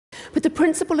But the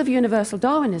principle of universal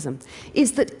Darwinism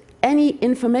is that any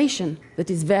information that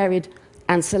is varied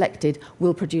and selected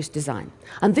will produce design.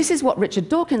 And this is what Richard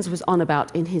Dawkins was on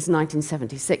about in his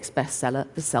 1976 bestseller,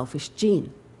 The Selfish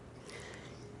Gene.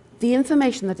 The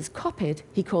information that is copied,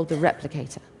 he called the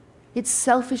replicator. It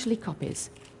selfishly copies,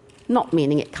 not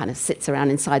meaning it kind of sits around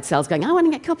inside cells going, I want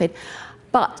to get copied,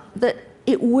 but that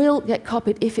it will get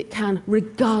copied if it can,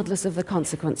 regardless of the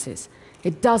consequences.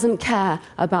 It doesn't care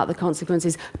about the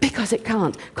consequences because it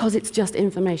can't, because it's just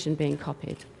information being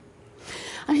copied.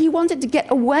 And he wanted to get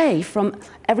away from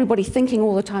everybody thinking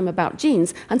all the time about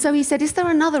genes, and so he said, is there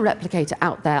another replicator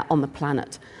out there on the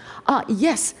planet?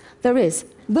 Yes, there is.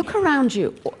 Look around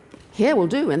you. Here will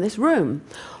do, in this room.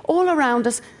 All around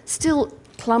us, still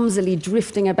clumsily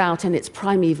drifting about in its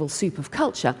primeval soup of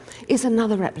culture, is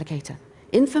another replicator.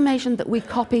 Information that we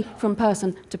copy from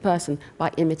person to person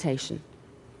by imitation,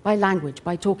 by language,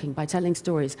 by talking, by telling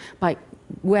stories, by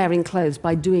wearing clothes,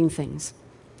 by doing things.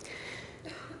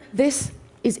 This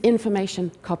is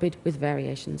information copied with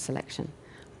variation selection.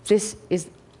 This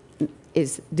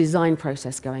is design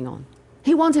process going on.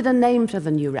 He wanted a name for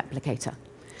the new replicator.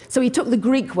 So he took the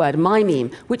Greek word,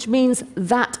 mimeme, which means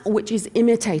that which is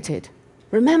imitated.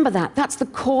 Remember that. That's the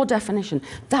core definition,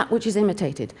 that which is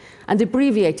imitated, and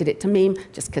abbreviated it to meme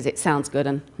just because it sounds good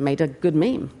and made a good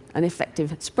meme, an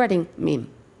effective spreading meme.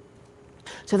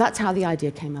 So that's how the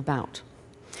idea came about.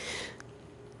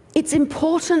 It's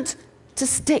important to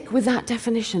stick with that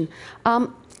definition.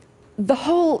 The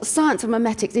whole science of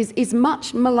memetics is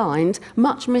much maligned,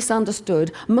 much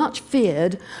misunderstood, much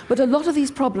feared, but a lot of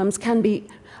these problems can be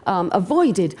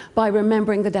avoided by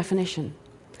remembering the definition.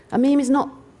 A meme is not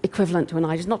equivalent to an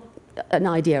idea, it's not an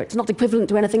idea, it's not equivalent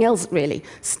to anything else, really.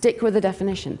 Stick with the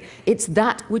definition. It's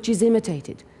that which is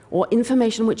imitated, or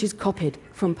information which is copied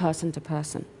from person to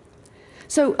person.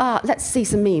 So let's see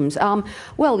some memes.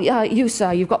 You,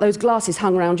 sir, you've got those glasses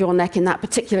hung around your neck in that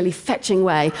particularly fetching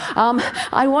way.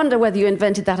 I wonder whether you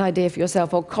invented that idea for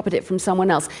yourself or copied it from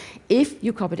someone else. If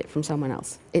you copied it from someone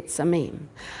else, it's a meme.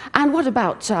 And what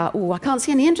about, I can't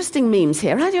see any interesting memes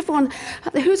here.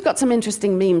 Who's got some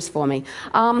interesting memes for me?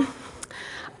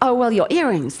 Oh, well, your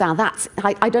earrings. Now,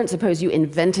 I don't suppose you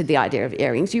invented the idea of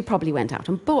earrings. You probably went out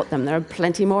and bought them. There are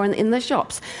plenty more in the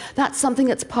shops. That's something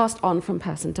that's passed on from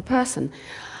person to person.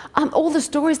 All the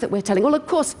stories that we're telling, well, of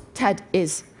course, TED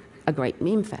is a great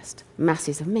meme fest,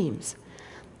 masses of memes.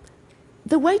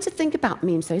 The way to think about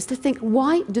memes, though, is to think,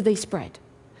 why do they spread?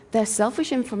 They're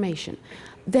selfish information.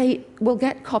 They will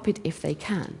get copied if they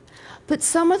can. But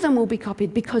some of them will be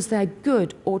copied because they're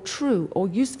good or true or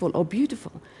useful or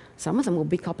beautiful. Some of them will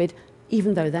be copied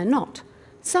even though they're not.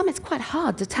 Some, it's quite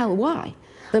hard to tell why.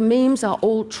 The memes are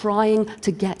all trying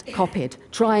to get copied.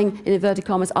 Trying, in inverted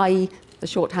commas, i.e. the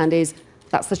shorthand is,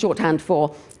 that's the shorthand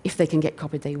for, if they can get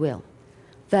copied, they will.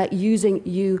 They're using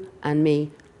you and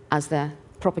me as their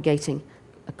propagating,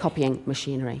 copying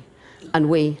machinery.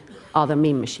 And we are the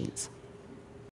meme machines.